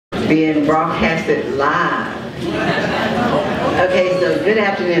being broadcasted live. Okay, so good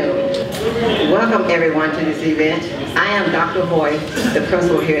afternoon. Welcome everyone to this event. I am Dr. Hoy, the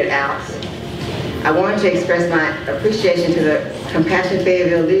principal here at ALLPS. I wanted to express my appreciation to the Compassion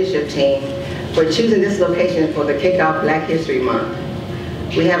Fayetteville leadership team for choosing this location for the kickoff Black History Month.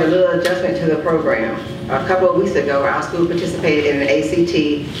 We have a little adjustment to the program. A couple of weeks ago, our school participated in an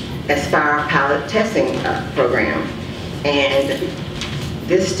ACT Aspire pilot testing program. And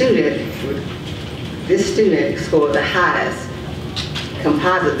this student scored the highest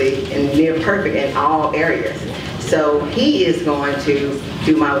compositely and near perfect in all areas. So he is going to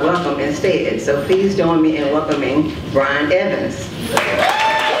do my welcome instead. So please join me in welcoming Brian Evans.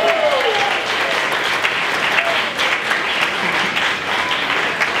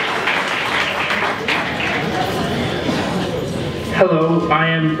 Hello, I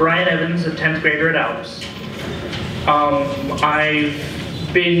am Brian Evans, a 10th grader at ALLPS. I've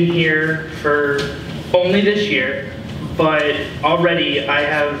been here for only this year, but already I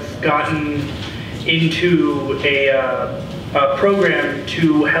have gotten into a program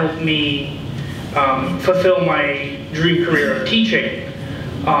to help me fulfill my dream career of teaching.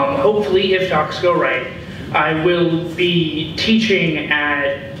 Hopefully, if talks go right, I will be teaching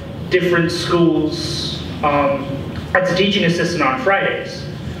at different schools as a teaching assistant on Fridays.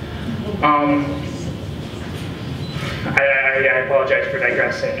 I apologize for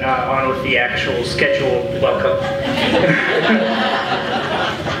digressing. On with the actual scheduled welcome.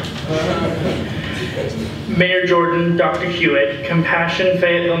 Mayor Jordan, Dr. Hewitt, Compassion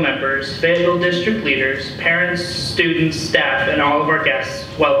Fayetteville members, Fayetteville district leaders, parents, students, staff, and all of our guests,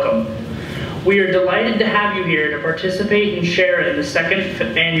 welcome. We are delighted to have you here to participate and share in the second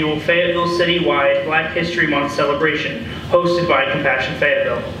annual Fayetteville Citywide Black History Month celebration, hosted by Compassion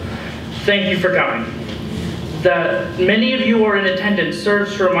Fayetteville. Thank you for coming. That many of you are in attendance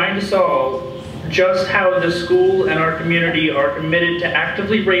serves to remind us all just how the school and our community are committed to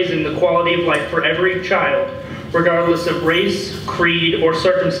actively raising the quality of life for every child, regardless of race, creed, or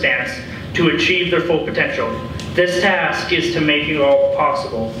circumstance, to achieve their full potential. This task is to make it all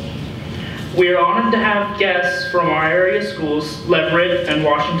possible. We are honored to have guests from our area schools, Leverett and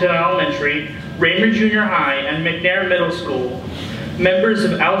Washington Elementary, Raymond Junior High, and McNair Middle School, members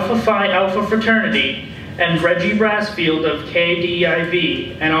of Alpha Phi Alpha Fraternity, and Reggie Brassfield of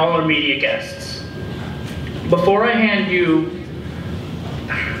KDIV, and all our media guests. Before I hand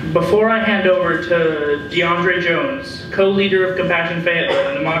over to DeAndre Jones, co-leader of Compassion Fayetteville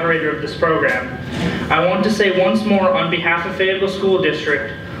and the moderator of this program, I want to say once more on behalf of Fayetteville School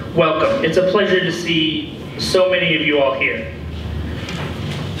District, welcome. It's a pleasure to see so many of you all here.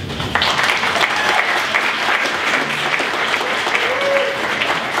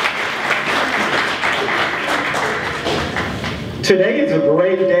 Today is a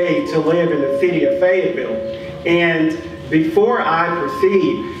great day to live in the city of Fayetteville. And before I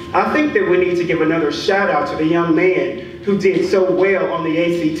proceed, I think that we need to give another shout out to the young man who did so well on the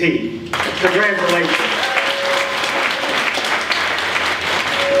ACT. Congratulations.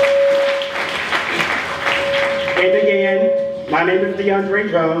 And again, my name is DeAndre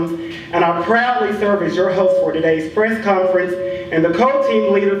Jones, and I proudly serve as your host for today's press conference and the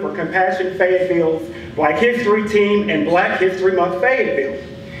co-team leader for Compassion Fayetteville's Black History Team and Black History Month Fayetteville.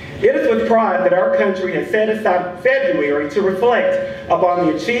 It is with pride that our country has set aside February to reflect upon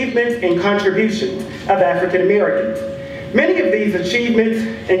the achievements and contributions of African Americans. Many of these achievements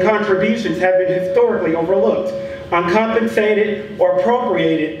and contributions have been historically overlooked, uncompensated, or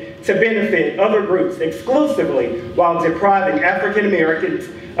appropriated to benefit other groups exclusively while depriving African Americans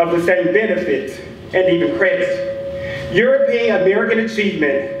of the same benefits and even credit. European American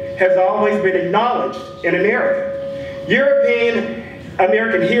achievement has always been acknowledged in America. European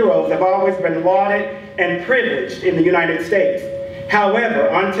American heroes have always been lauded and privileged in the United States. However,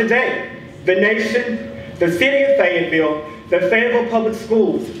 on today, the nation, the city of Fayetteville, the Fayetteville Public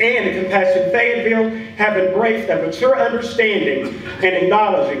Schools, and the Compassion Fayetteville have embraced a mature understanding and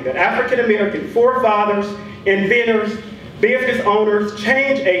acknowledging that African American forefathers, inventors, business owners,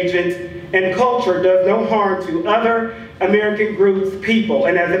 change agents, and culture does no harm to other American groups, people,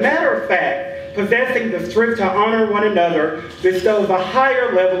 and as a matter of fact, possessing the strength to honor one another bestows a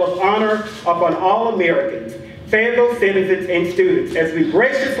higher level of honor upon all Americans, Fayetteville citizens and students, as we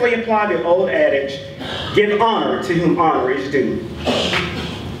graciously apply the old adage, give honor to whom honor is due.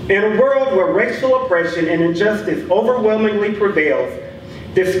 In a world where racial oppression and injustice overwhelmingly prevails,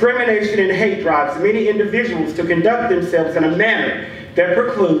 discrimination and hate drives many individuals to conduct themselves in a manner that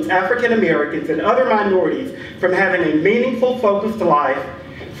precludes African Americans and other minorities from having a meaningful, focused life,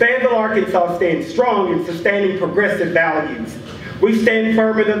 Fayetteville, Arkansas stands strong in sustaining progressive values. We stand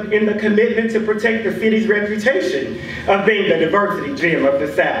firm in the commitment to protect the city's reputation of being the diversity gem of the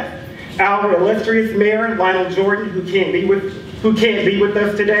South. Our illustrious Mayor, Lionel Jordan, who can't be with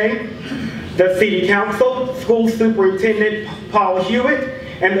us today, the City Council, School Superintendent Paul Hewitt,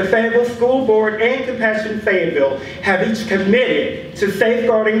 and the Fayetteville School Board and Compassion Fayetteville have each committed to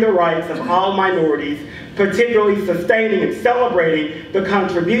safeguarding the rights of all minorities, particularly sustaining and celebrating the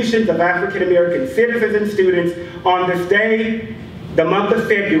contributions of African American citizens and students on this day, the month of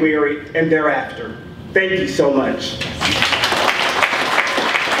February, and thereafter. Thank you so much.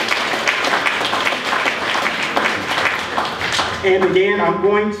 And again, I'm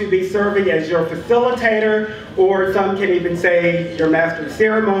going to be serving as your facilitator, or some can even say your master of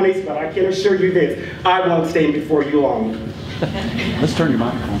ceremonies, but I can assure you this, I won't stand before you long. Let's turn your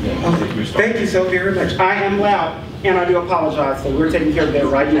microphone down. Oh, thank you so very much. I am loud, and I do apologize, so we're taking care of that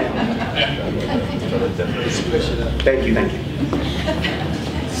right now. Thank you, thank you.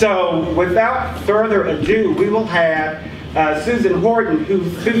 So, without further ado, we will have Susan Norton,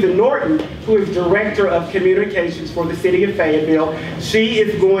 who is Director of Communications for the City of Fayetteville.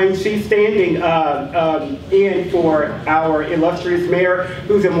 She's standing in for our illustrious mayor,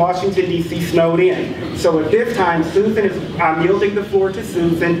 who's in Washington, D.C., snowed in. So at this time, I'm yielding the floor to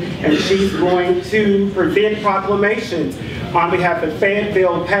Susan, and she's going to present proclamations on behalf of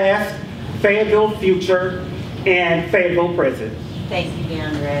Fayetteville past, Fayetteville future, and Fayetteville present. Thank you,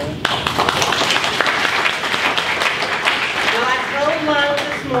 DeAndre.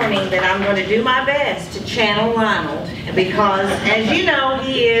 This morning that I'm going to do my best to channel Ronald, because as you know,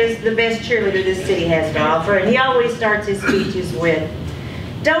 he is the best cheerleader this city has to offer, and he always starts his speeches with,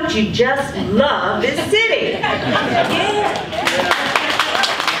 "Don't you just love this city?" Yeah.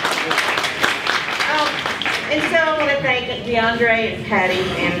 And so I want to thank DeAndre and Patty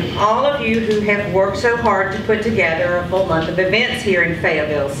and all of you who have worked so hard to put together a full month of events here in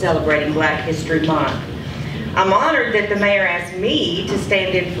Fayetteville celebrating Black History Month. I'm honored that the mayor asked me to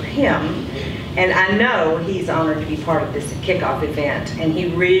stand in for him, and I know he's honored to be part of this kickoff event, and he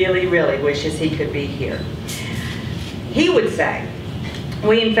really, really wishes he could be here. He would say,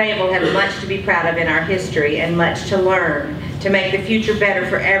 we in Fayetteville have much to be proud of in our history and much to learn to make the future better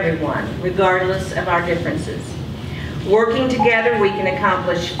for everyone, regardless of our differences. Working together, we can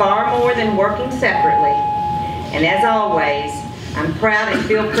accomplish far more than working separately, and as always, I'm proud and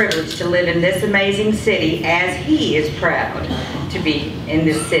feel privileged to live in this amazing city, as he is proud to be in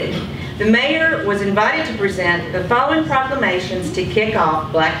this city. The mayor was invited to present the following proclamations to kick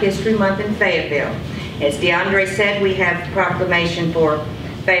off Black History Month in Fayetteville. As DeAndre said, we have proclamation for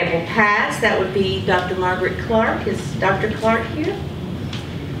Fayetteville past. That would be Dr. Margaret Clark. Is Dr. Clark here?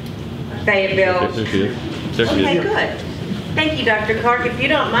 Fayetteville. Okay, good. Thank you, Dr. Clark. If you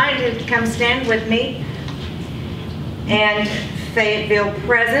don't mind to come stand with me. And Fayetteville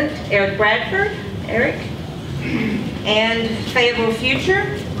present, Eric Bradford, Eric. And Fayetteville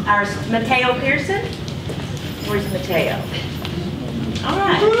future, our Mateo Pearson. Where's Mateo? All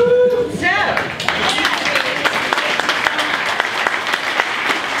right. So,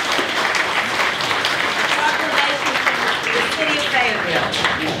 proclamation for the city of Fayetteville.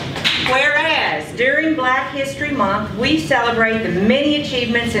 Whereas during Black History Month, we celebrate the many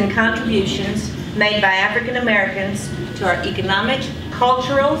achievements and contributions made by African Americans to our economic,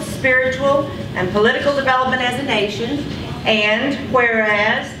 cultural, spiritual, and political development as a nation, and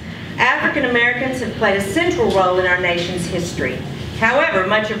whereas African Americans have played a central role in our nation's history. However,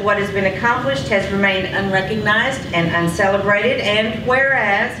 much of what has been accomplished has remained unrecognized and uncelebrated, and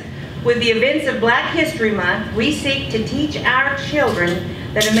whereas with the events of Black History Month, we seek to teach our children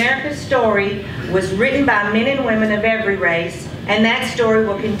that America's story was written by men and women of every race, and that story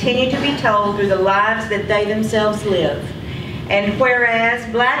will continue to be told through the lives that they themselves live. And whereas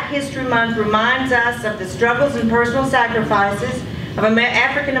Black History Month reminds us of the struggles and personal sacrifices of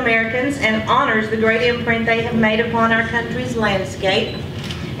African Americans and honors the great imprint they have made upon our country's landscape.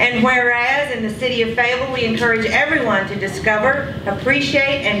 And whereas in the city of Fayetteville we encourage everyone to discover,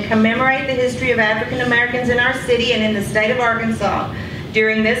 appreciate, and commemorate the history of African Americans in our city and in the state of Arkansas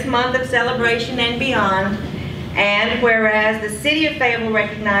during this month of celebration and beyond. And whereas the city of Fayetteville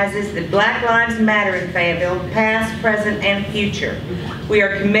recognizes that Black Lives Matter in Fayetteville, past, present, and future. We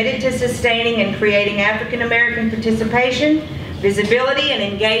are committed to sustaining and creating African American participation, visibility, and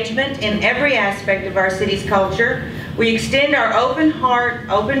engagement in every aspect of our city's culture. We extend our open heart,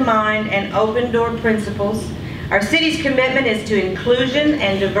 open mind, and open door principles. Our city's commitment is to inclusion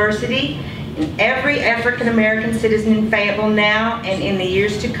and diversity in every African American citizen in Fayetteville now and in the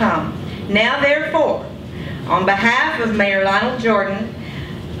years to come. Now, therefore, on behalf of Mayor Lionel Jordan,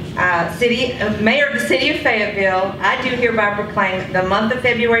 Mayor of the City of Fayetteville, I do hereby proclaim the month of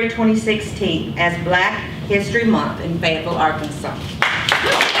February 2016 as Black History Month in Fayetteville, Arkansas.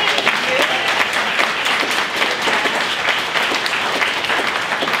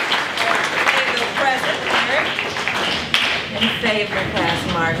 Fayetteville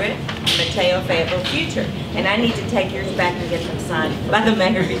class, Margaret, Mateo Fayetteville Future. And I need to take yours back and get them signed by the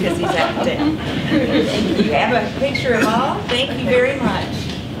mayor because he's out of town. Thank you. Have a picture of all. Thank you very much.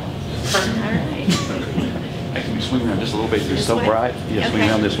 All right. Can we swing around just a little bit? It's so way? bright. Yeah, swing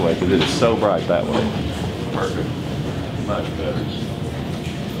Okay. around this way because it is so bright that way. Perfect. Much better.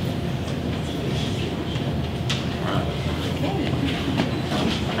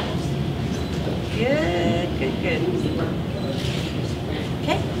 Okay. Good.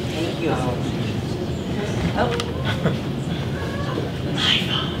 Okay, thank you all. Oh.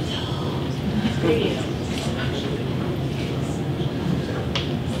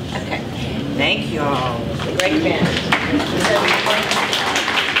 Okay, thank you all. Great event.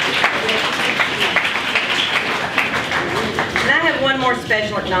 And I have one more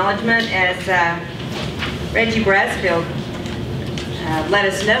special acknowledgement as Reggie Brasfield let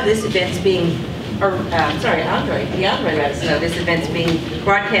us know this event's being Andre let us know this event's being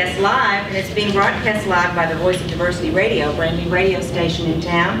broadcast live, and it's being broadcast live by the Voice of Diversity Radio, a brand new radio station in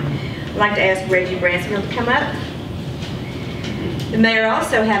town. I'd like to ask Reggie Bransfield to come up. The mayor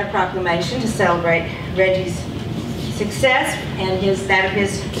also had a proclamation to celebrate Reggie's success and that of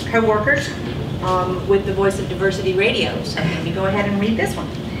his co-workers with the Voice of Diversity Radio. So let me go ahead and read this one.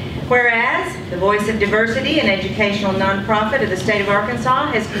 Whereas the Voice of Diversity, an educational nonprofit of the state of Arkansas,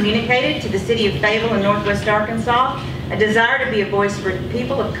 has communicated to the city of Fayetteville in Northwest Arkansas a desire to be a voice for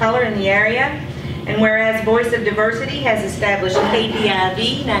people of color in the area. And whereas Voice of Diversity has established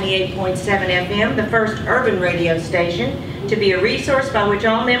KDIV 98.7 FM, the first urban radio station, to be a resource by which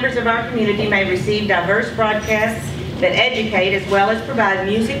all members of our community may receive diverse broadcasts that educate as well as provide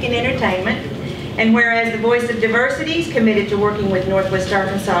music and entertainment. And whereas the Voice of Diversity is committed to working with Northwest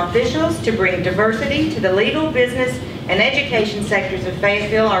Arkansas officials to bring diversity to the legal, business, and education sectors of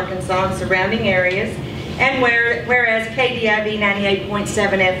Fayetteville, Arkansas, and surrounding areas. And whereas KDIV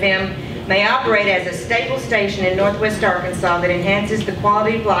 98.7 FM may operate as a stable station in Northwest Arkansas that enhances the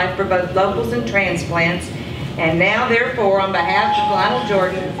quality of life for both locals and transplants. And now, therefore, on behalf of Lionel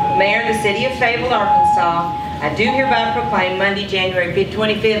Jordan, Mayor of the City of Fayetteville, Arkansas, I do hereby proclaim Monday, January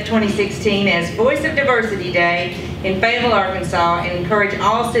 25th, 2016 as Voice of Diversity Day in Fayetteville, Arkansas, and encourage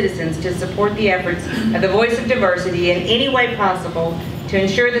all citizens to support the efforts of the Voice of Diversity in any way possible to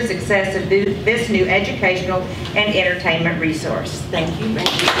ensure the success of this new educational and entertainment resource. Thank you.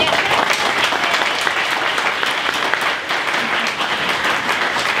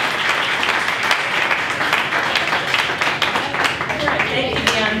 Thank you,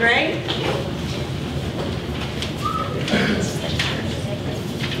 DeAndre.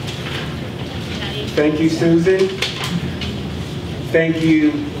 Thank you, Susan. Thank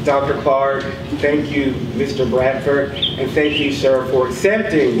you, Dr. Clark. Thank you, Mr. Bradford. And thank you, sir, for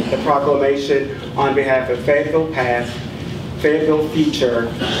accepting the proclamation on behalf of Fayetteville Past, Fayetteville Future,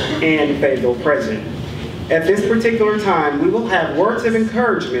 and Fayetteville Present. At this particular time, we will have words of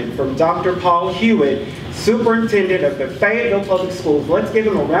encouragement from Dr. Paul Hewitt, Superintendent of the Fayetteville Public Schools. Let's give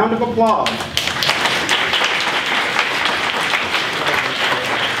him a round of applause.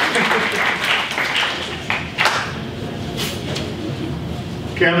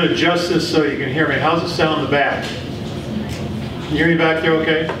 Okay, I'm going to adjust this so you can hear me. How's it sound in the back? Can you hear me back there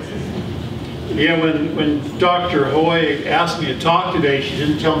okay? Yeah, when Dr. Hoy asked me to talk today, she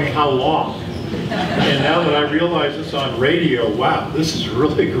didn't tell me how long. And now that I realize it's on radio, wow, this is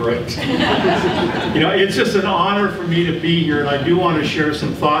really great. You know, it's just an honor for me to be here, and I do want to share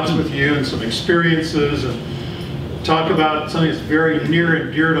some thoughts with you and some experiences and talk about something that's very near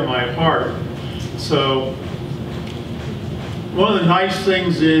and dear to my heart. So, one of the nice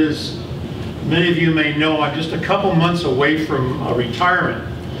things is, many of you may know, I'm just a couple months away from retirement.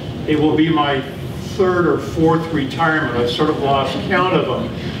 It will be my third or fourth retirement. I've sort of lost count of them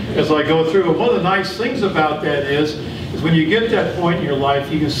as I go through. But one of the nice things about that is when you get to that point in your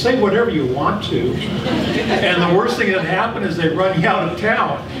life, you can say whatever you want to. And the worst thing that happened is they run you out of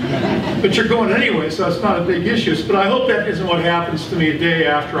town. But you're going anyway, so it's not a big issue. But I hope that isn't what happens to me a day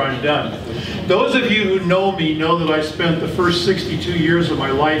after I'm done. Those of you who know me know that I spent the first 62 years of my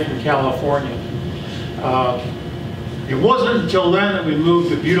life in California. It wasn't until then that we moved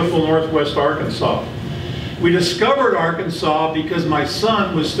to beautiful Northwest Arkansas. We discovered Arkansas because my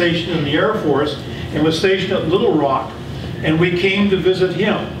son was stationed in the Air Force and was stationed at Little Rock, and we came to visit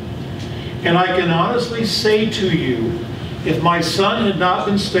him. And I can honestly say to you If my son had not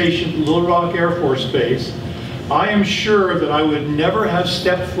been stationed at Little Rock Air Force Base, I am sure that I would never have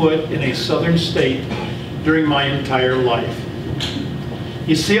stepped foot in a southern state during my entire life.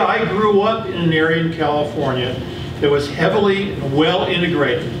 You see, I grew up in an area in California that was heavily and well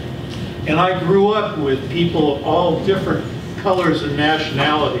integrated. And I grew up with people of all different colors and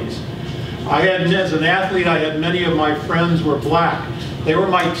nationalities. As an athlete, I had many of my friends were black. They were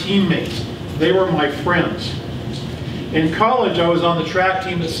my teammates. They were my friends. In college, I was on the track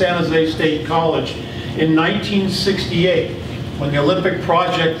team at San Jose State College in 1968, when the Olympic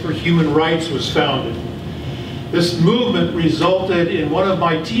Project for Human Rights was founded. This movement resulted in one of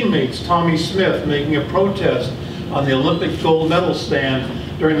my teammates, Tommy Smith, making a protest on the Olympic gold medal stand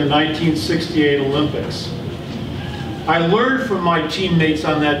during the 1968 Olympics. I learned from my teammates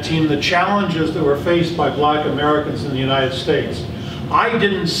on that team the challenges that were faced by black Americans in the United States. I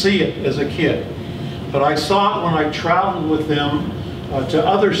didn't see it as a kid, but I saw it when I traveled with them to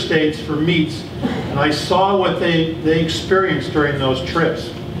other states for meets, and I saw what they experienced during those trips.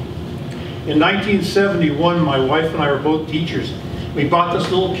 In 1971, my wife and I were both teachers. We bought this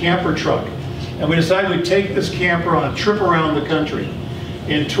little camper truck, and we decided we'd take this camper on a trip around the country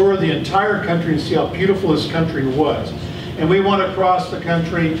and tour the entire country and see how beautiful this country was. And we went across the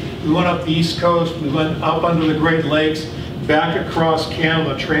country, we went up the East Coast, we went up under the Great Lakes, back across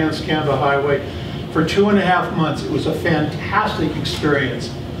Canada, Trans-Canada Highway, for 2.5 months. It was a fantastic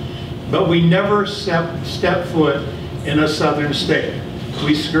experience. But we never stepped foot in a southern state.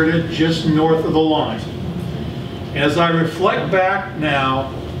 We skirted just north of the line. And as I reflect back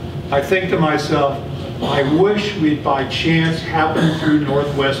now, I think to myself, I wish we'd by chance happened through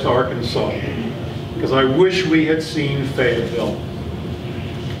northwest Arkansas, because I wish we had seen Fayetteville.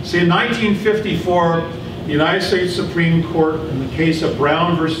 See, in 1954, the United States Supreme Court, in the case of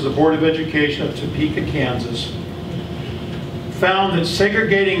Brown versus the Board of Education of Topeka, Kansas, found that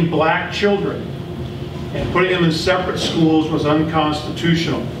segregating black children and putting them in separate schools was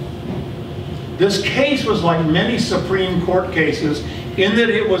unconstitutional. This case was like many Supreme Court cases in that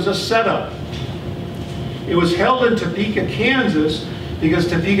it was a setup. It was held in Topeka, Kansas, because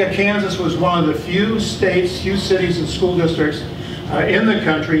Topeka, Kansas was one of the few states, few cities and school districts in the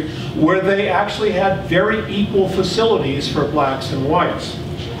country where they actually had very equal facilities for blacks and whites.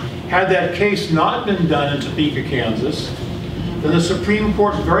 Had that case not been done in Topeka, Kansas, then the Supreme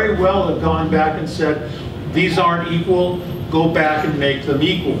Court very well have gone back and said, these aren't equal, go back and make them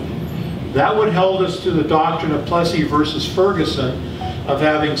equal. That would hold us to the doctrine of Plessy versus Ferguson of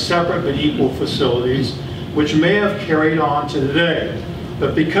having separate but equal facilities, which may have carried on to today.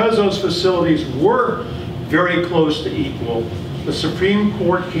 But because those facilities were very close to equal, the Supreme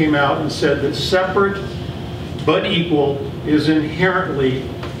Court came out and said that separate but equal is inherently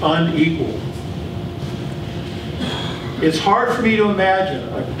unequal. It's hard for me to imagine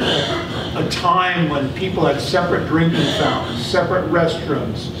a time when people had separate drinking fountains, separate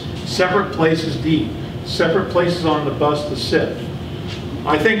restrooms, separate places to eat, separate places on the bus to sit.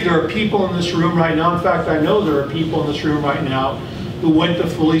 I think there are people in this room right now, in fact I know there are people in this room right now who went to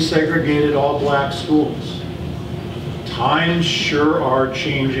fully segregated all-black schools. Times sure are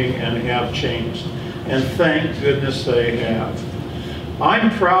changing and have changed, and thank goodness they have. I'm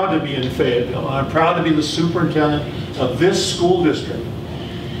proud to be in Fayetteville. I'm proud to be the superintendent of this school district.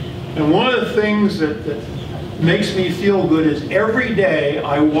 And one of the things that makes me feel good is every day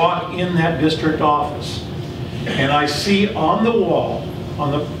I walk in that district office and I see on the wall,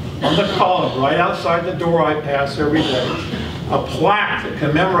 on the column right outside the door I pass every day, a plaque that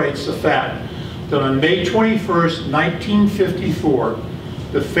commemorates the fact that on May 21st, 1954,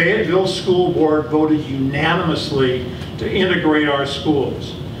 the Fayetteville School Board voted unanimously to integrate our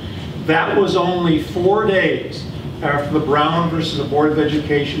schools. That was only 4 days after the Brown versus the Board of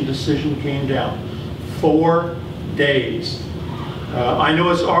Education decision came down. 4 days. I know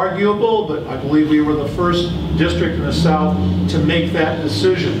it's arguable, but I believe we were the first district in the South to make that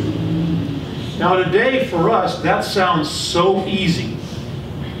decision. Now today, for us, that sounds so easy.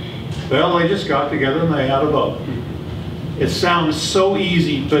 Well, they just got together and they had a vote. It sounds so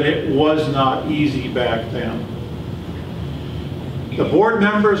easy, but it was not easy back then. The board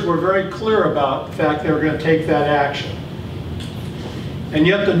members were very clear about the fact they were going to take that action. And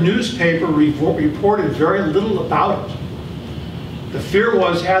yet the newspaper reported very little about it. The fear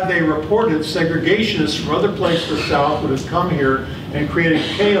was, had they reported, segregationists from other places in the South would have come here and created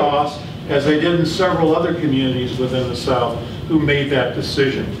chaos, as they did in several other communities within the South who made that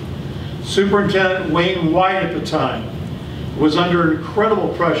decision. Superintendent Wayne White at the time was under incredible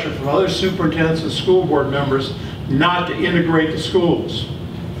pressure from other superintendents and school board members not to integrate the schools.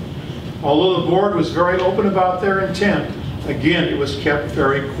 Although the board was very open about their intent, Again, it was kept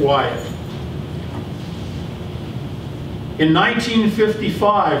very quiet. In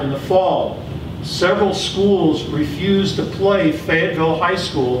 1955, in the fall, several schools refused to play Fayetteville High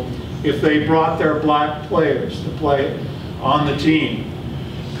School if they brought their black players to play on the team.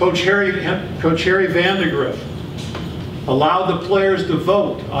 Coach Harry Vandegrift allowed the players to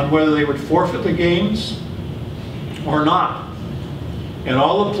vote on whether they would forfeit the games or not. And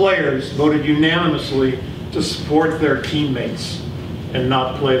all the players voted unanimously to support their teammates and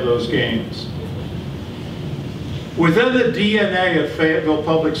not play those games. Within the DNA of Fayetteville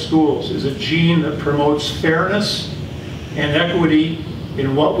Public Schools is a gene that promotes fairness and equity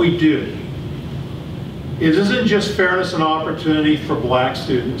in what we do. It isn't just fairness and opportunity for black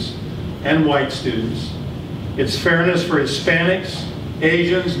students and white students. It's fairness for Hispanics,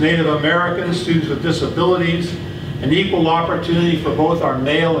 Asians, Native Americans, students with disabilities, and equal opportunity for both our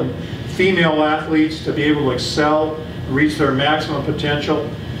male and female athletes to be able to excel and reach their maximum potential,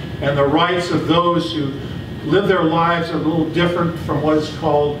 and the rights of those who live their lives a little different from what is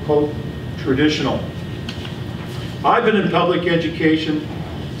called, quote, traditional. I've been in public education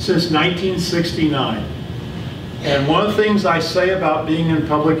since 1969. And one of the things I say about being in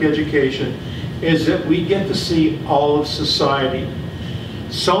public education is that we get to see all of society.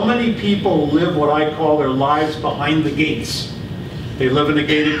 So many people live what I call their lives behind the gates. They live in a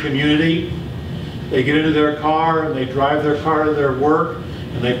gated community, they get into their car and they drive their car to their work,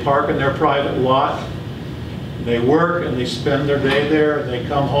 and they park in their private lot. They work and they spend their day there, and they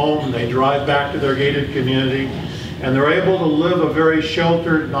come home and they drive back to their gated community, and they're able to live a very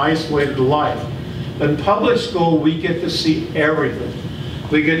sheltered and isolated life. In public school, we get to see everything.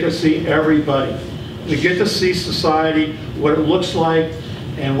 We get to see everybody. We get to see society, what it looks like,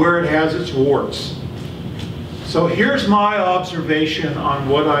 and where it has its warts. So here's my observation on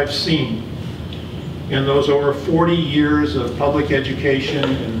what I've seen in those over 40 years of public education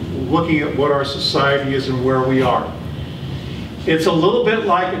and looking at what our society is and where we are. It's a little bit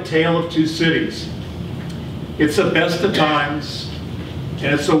like a tale of two cities. It's the best of times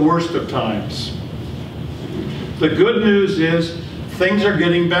and it's the worst of times. The good news is things are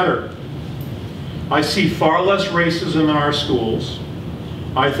getting better. I see far less racism in our schools.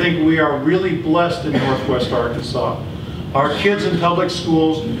 I think we are really blessed in Northwest Arkansas. Our kids in public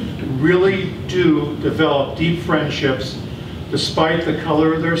schools really do develop deep friendships despite the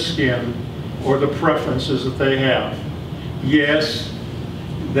color of their skin or the preferences that they have. Yes,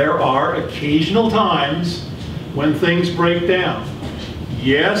 there are occasional times when things break down.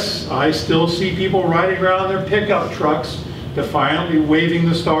 Yes, I still see people riding around their pickup trucks defiantly waving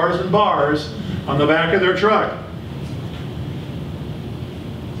the stars and bars on the back of their truck.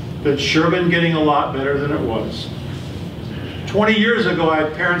 But it's sure been getting a lot better than it was. 20 years ago, I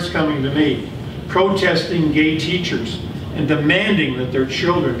had parents coming to me protesting gay teachers and demanding that their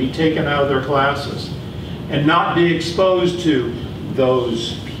children be taken out of their classes and not be exposed to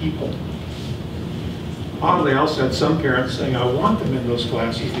those people. Oddly, I also had some parents saying, I want them in those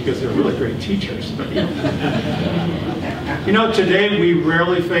classes because they're really great teachers. You know, today we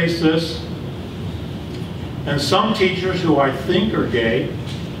rarely face this. And some teachers who I think are gay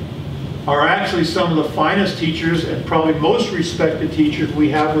are actually some of the finest teachers and probably most respected teachers we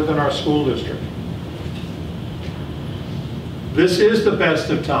have within our school district. This is the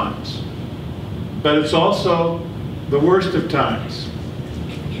best of times, but it's also the worst of times,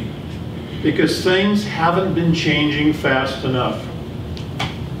 because things haven't been changing fast enough.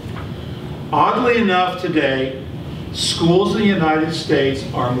 Oddly enough, today, schools in the United States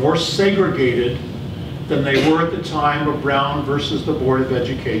are more segregated than they were at the time of Brown versus the Board of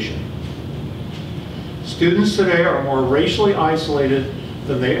Education. Students today are more racially isolated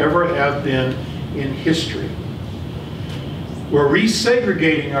than they ever have been in history. We're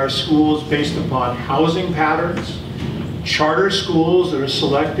resegregating our schools based upon housing patterns, charter schools that are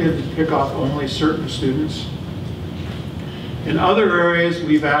selected to pick off only certain students. In other areas,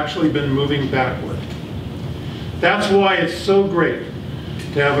 we've actually been moving backward. That's why it's so great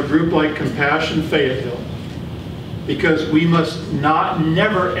to have a group like Compassion Fayetteville, because we must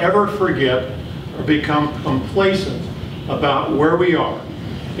never ever forget or become complacent about where we are,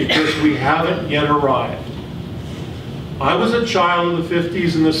 because we haven't yet arrived. I was a child of the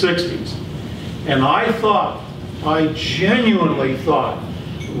 50s and the 60s, and I genuinely thought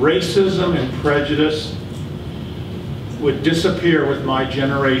racism and prejudice would disappear with my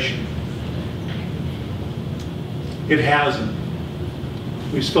generation. It hasn't.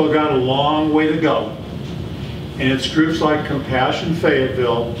 We've still got a long way to go. And it's groups like Compassion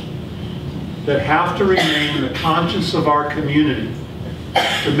Fayetteville that have to remain in the conscience of our community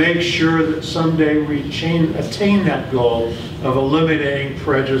to make sure that someday we attain that goal of eliminating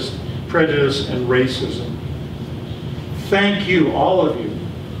prejudice and racism. Thank you, all of you,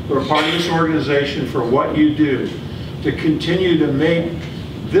 who are part of this organization, for what you do to continue to make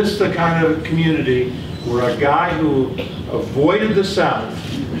this the kind of community where a guy who avoided the South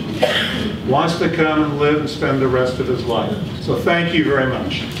wants to come and live and spend the rest of his life. So thank you very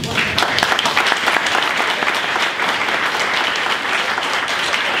much.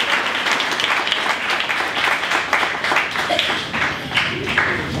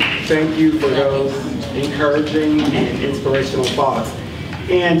 Thank you for those encouraging and inspirational thoughts.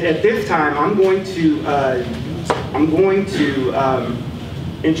 And at this time, I'm going to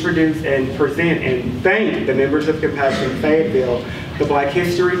introduce and present and thank the members of Compassion Fayetteville, the Black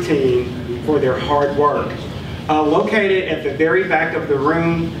History team, for their hard work. Located at the very back of the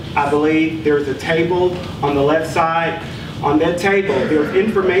room, I believe there's a table on the left side. On that table, there's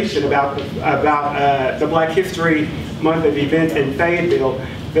information about the Black History Month of events in Fayetteville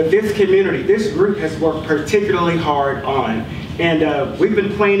that this community, this group has worked particularly hard on. And we've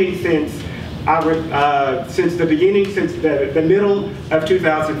been planning since the beginning, since the middle of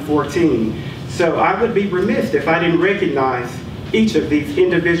 2014. So I would be remiss if I didn't recognize each of these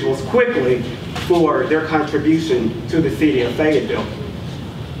individuals quickly for their contribution to the city of Fayetteville.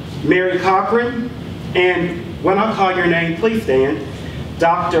 Mary Cochran, and when I call your name, please stand.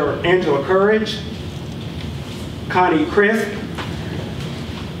 Dr. Angela Courage, Connie Crisp,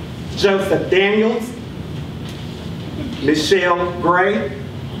 Joseph Daniels, Michelle Gray,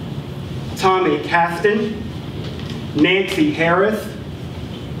 Tommy Caston, Nancy Harris,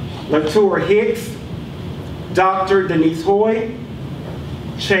 Latour Hicks, Dr. Denise Hoy,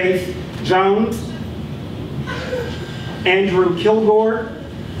 Chase Jones, Andrew Kilgore,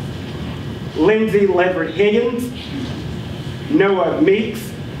 Lindsay Leverett Higgins, Noah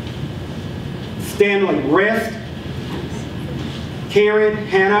Meeks, Stanley Rest, Karen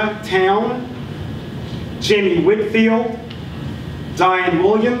Hannah Town, Jimmy Whitfield, Diane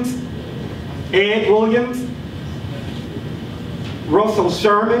Williams, Ed Williams, Russell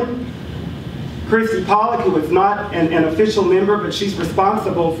Sherman, Christy Pollock, who is not an official member, but she's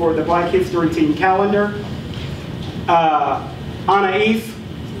responsible for the Black History Team calendar, Anais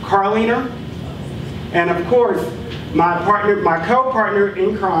Carliner, and of course, my co-partner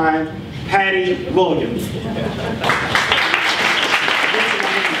in crime, Patty Williams.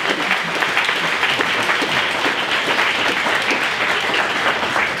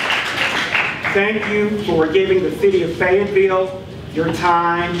 Thank you for giving the city of Fayetteville your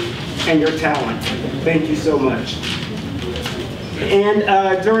time and your talent. Thank you so much.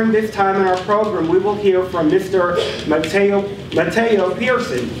 And during this time in our program, we will hear from Mr. Mateo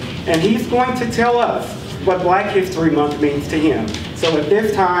Pearson, and he's going to tell us what Black History Month means to him. So at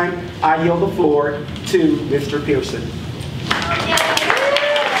this time, I yield the floor to Mr. Pearson.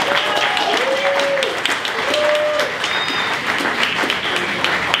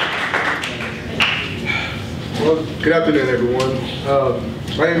 Well, good afternoon, everyone.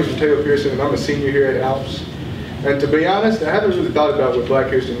 My name is Mateo Pearson, and I'm a senior here at ALLPS. And to be honest, I haven't really thought about what Black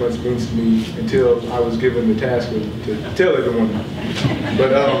History Month means to me until I was given the task to tell everyone.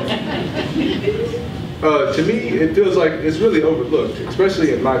 But to me, it feels like it's really overlooked,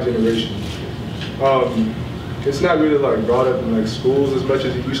 especially in my generation. It's not really like brought up in like schools as much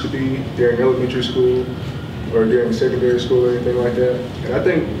as it used to be during elementary school or during secondary school or anything like that. And I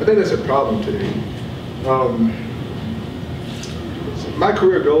think that's a problem today. My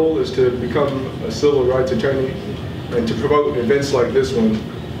career goal is to become a civil rights attorney and to promote events like this one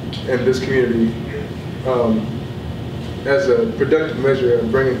in this community as a productive measure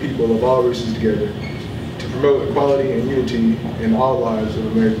of bringing people of all races together to promote equality and unity in all lives of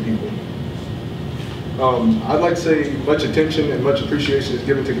American people. I'd like to say much attention and much appreciation is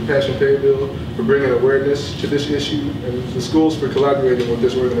given to Compassion Fayetteville for bringing awareness to this issue, and the schools for collaborating with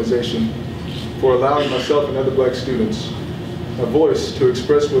this organization, for allowing myself and other Black students a voice to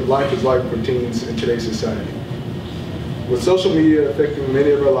express what life is like for teens in today's society. With social media affecting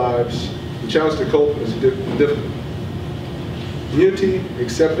many of our lives, the challenge to cope is difficult. Unity,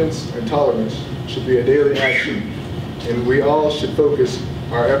 acceptance, and tolerance should be a daily action, and we all should focus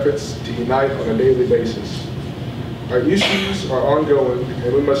our efforts to unite on a daily basis. Our issues are ongoing,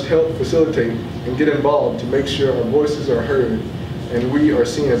 and we must help facilitate and get involved to make sure our voices are heard and we are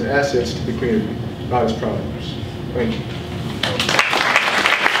seen as assets to the community, not as problems. Thank you.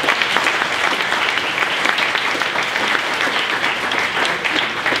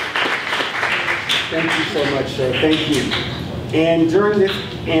 Thank you so much, sir. Thank you. And during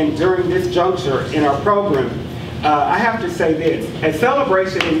this juncture in our program, I have to say this. A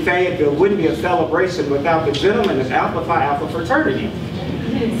celebration in Fayetteville wouldn't be a celebration without the gentlemen of Alpha Phi Alpha fraternity.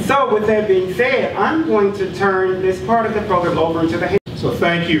 So with that being said, I'm going to turn this part of the program over to the... So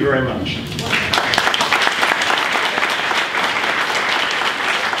thank you very much.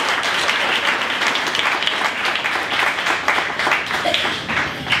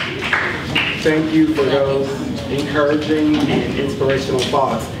 Thank you for those encouraging and inspirational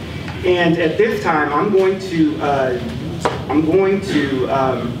thoughts. And at this time, I'm going to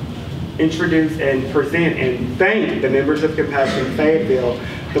introduce and present and thank the members of Compassion Fayetteville,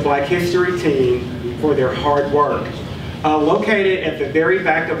 the Black History team, for their hard work. Located at the very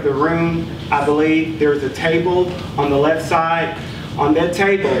back of the room, I believe there's a table on the left side. On that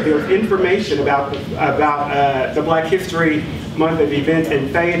table, there's information about the Black History Month of events in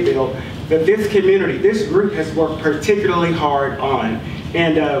Fayetteville that this community, this group has worked particularly hard on.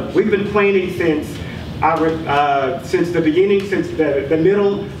 And we've been planning since the beginning, since the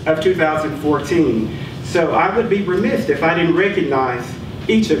middle of 2014. So I would be remiss if I didn't recognize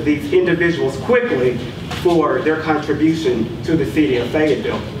each of these individuals quickly for their contribution to the city of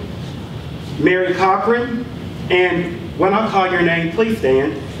Fayetteville. Mary Cochran, and when I call your name, please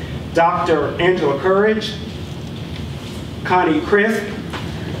stand. Dr. Angela Courage, Connie Crisp,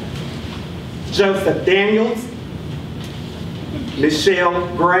 Joseph Daniels, Michelle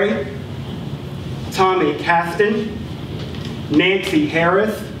Gray, Tommy Caston, Nancy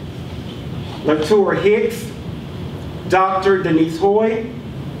Harris, Latour Hicks, Dr. Denise Hoy,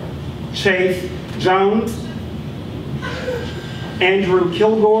 Chase Jones, Andrew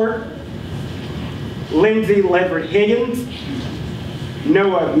Kilgore, Lindsay Ledford Higgins,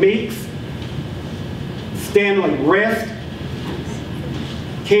 Noah Meeks, Stanley Rest,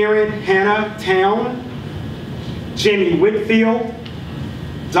 Karen Hannah Town, Jimmy Whitfield,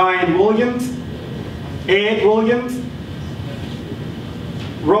 Diane Williams, Ed Williams,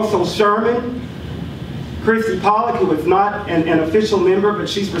 Russell Sherman, Christy Pollock, who is not an official member, but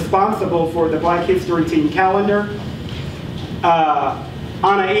she's responsible for the Black History Team calendar,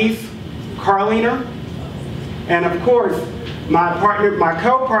 Anais Carliner, and of course, my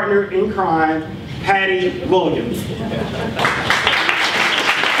co-partner in crime, Patty Williams.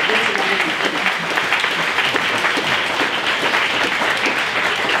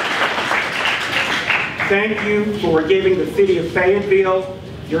 Thank you for giving the city of Fayetteville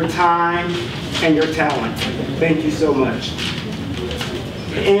your time and your talent. Thank you so much.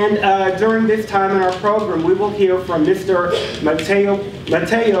 And during this time in our program, we will hear from Mr.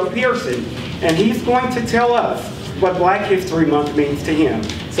 Mateo Pearson, and he's going to tell us what Black History Month means to him.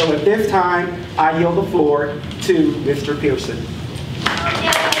 So at this time, I yield the floor to Mr. Pearson.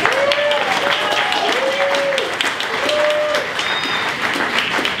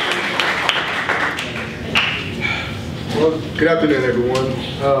 Well, good afternoon, everyone.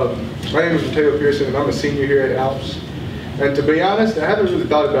 My name is Mateo Pearson, and I'm a senior here at ALLPS. And to be honest, I haven't really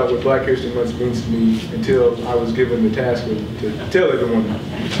thought about what Black History Month means to me until I was given the task to tell everyone.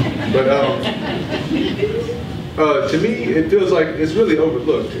 But to me, it feels like it's really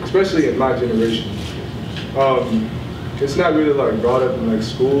overlooked, especially in my generation. It's not really like brought up in like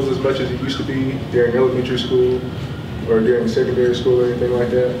schools as much as it used to be during elementary school or during secondary school or anything like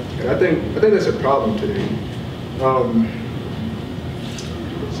that. And I think that's a problem today.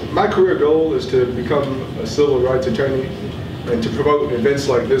 My career goal is to become a civil rights attorney and to promote events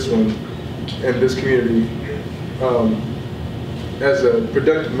like this one in this community as a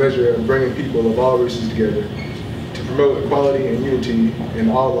productive measure of bringing people of all races together to promote equality and unity in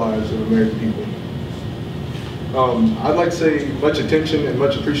all lives of American people. I'd like to say much attention and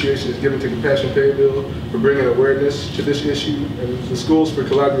much appreciation is given to Compassion Fayetteville for bringing awareness to this issue, and the schools for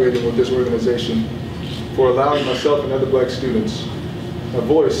collaborating with this organization, for allowing myself and other Black students a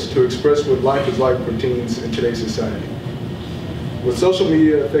voice to express what life is like for teens in today's society. With social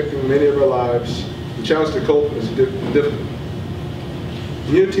media affecting many of our lives, the challenge to cope is difficult.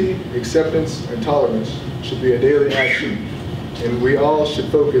 Unity, acceptance, and tolerance should be a daily action, and we all should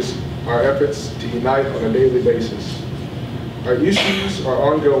focus our efforts to unite on a daily basis. Our issues are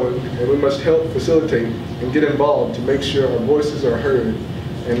ongoing, and we must help facilitate and get involved to make sure our voices are heard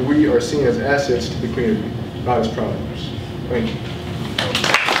and we are seen as assets to the community, not as problems. Thank you.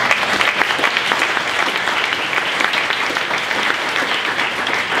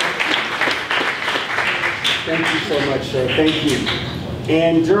 Thank you so much, sir. Thank you.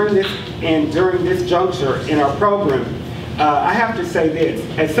 And during this juncture in our program, I have to say this.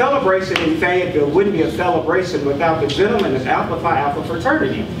 A celebration in Fayetteville wouldn't be a celebration without the gentlemen of Alpha Phi Alpha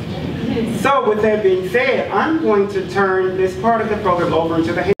fraternity. So with that being said, I'm going to turn this part of the program over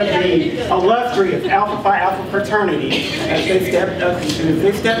to the the illustrious Alpha Phi Alpha fraternity as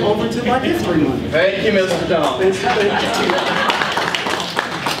they step over to Black History Month. Thank you, Mr. Jones.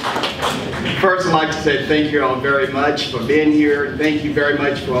 First, I'd like to say thank you all very much for being here. Thank you very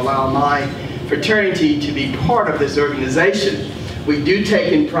much for allowing my fraternity to be part of this organization. We do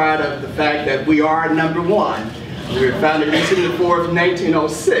take in pride of the fact that we are #1. We were founded December 4th,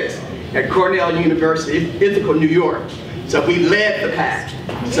 1906 at Cornell University, Ithaca, New York. So we led the pack.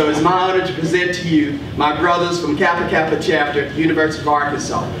 So it's my honor to present to you my brothers from Kappa Kappa chapter at the University of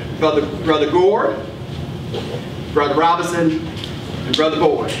Arkansas. Brother Gore, Brother Robinson, and Brother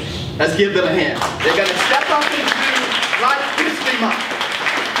Boyd. Let's give them a hand. They're going to step up into Black History Month.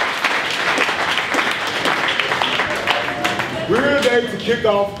 We're here today to kick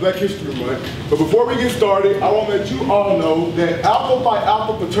off Black History Month, but before we get started, I want to let you all know that Alpha Phi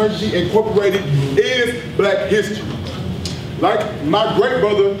Alpha Fraternity Incorporated is Black history. Like my great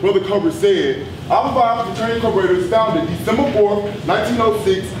brother, Brother Cobra said, Alpha Phi Alpha Fraternity Incorporated was founded December 4th,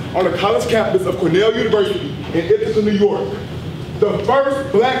 1906 on the college campus of Cornell University in Ithaca, New York. The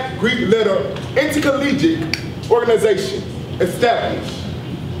first Black Greek letter intercollegiate organization established.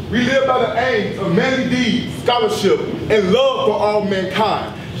 We live by the aims of manly deeds, scholarship, and love for all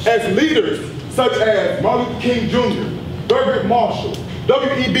mankind. As leaders such as Martin Luther King Jr., Thurgood Marshall,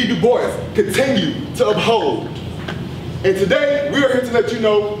 W.E.B. Du Bois continue to uphold. And today, we are here to let you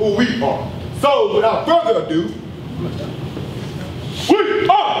know who we are. So, without further ado, we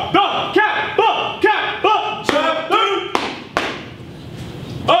are the Kappa Kappa chapter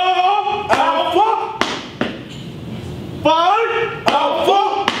of Alpha Phi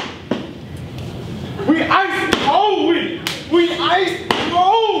Alpha. We ice cold with it. We ice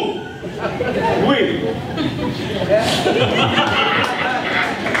cold with it.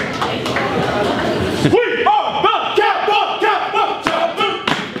 We are the Kappa Kappa chapter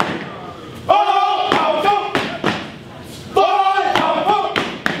of Alpha Phi Alpha.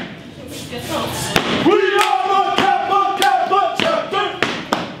 We are the Kappa Kappa chapter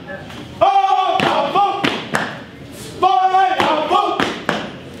of Alpha Phi Alpha.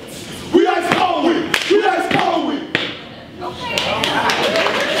 We ice cold with it. We ice cold with it.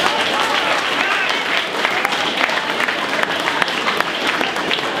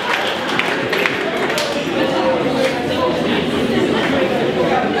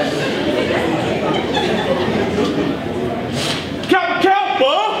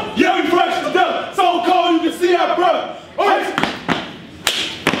 Kappa, yeah, we fresh as death. So cold you can see our breath. Ice.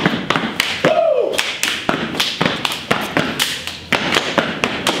 Woo!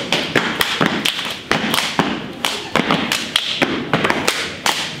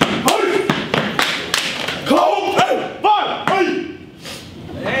 Cold, hey, fire, hey.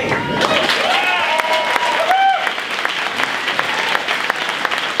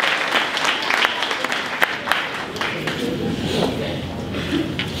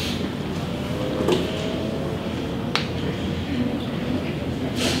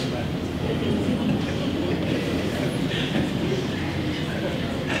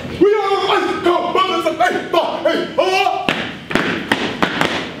 We are the ice cold brothers of hey, hey,